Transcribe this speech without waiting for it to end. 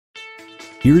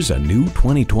Here's a new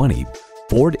 2020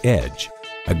 Ford Edge.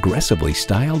 Aggressively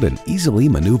styled and easily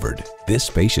maneuvered, this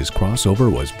spacious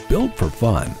crossover was built for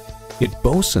fun. It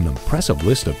boasts an impressive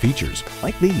list of features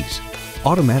like these: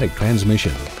 automatic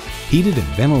transmission, heated and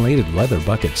ventilated leather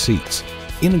bucket seats,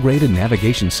 integrated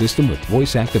navigation system with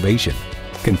voice activation,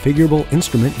 configurable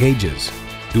instrument gauges,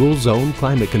 dual zone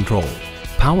climate control,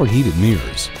 power heated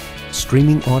mirrors,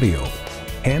 streaming audio,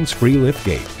 hands-free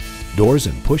liftgate, doors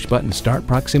and push-button start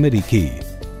proximity key,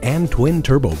 and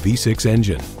twin-turbo V6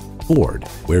 engine. Ford,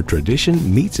 where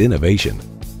tradition meets innovation.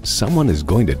 Someone is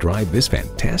going to drive this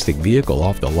fantastic vehicle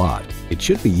off the lot. It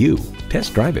should be you.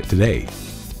 Test drive it today.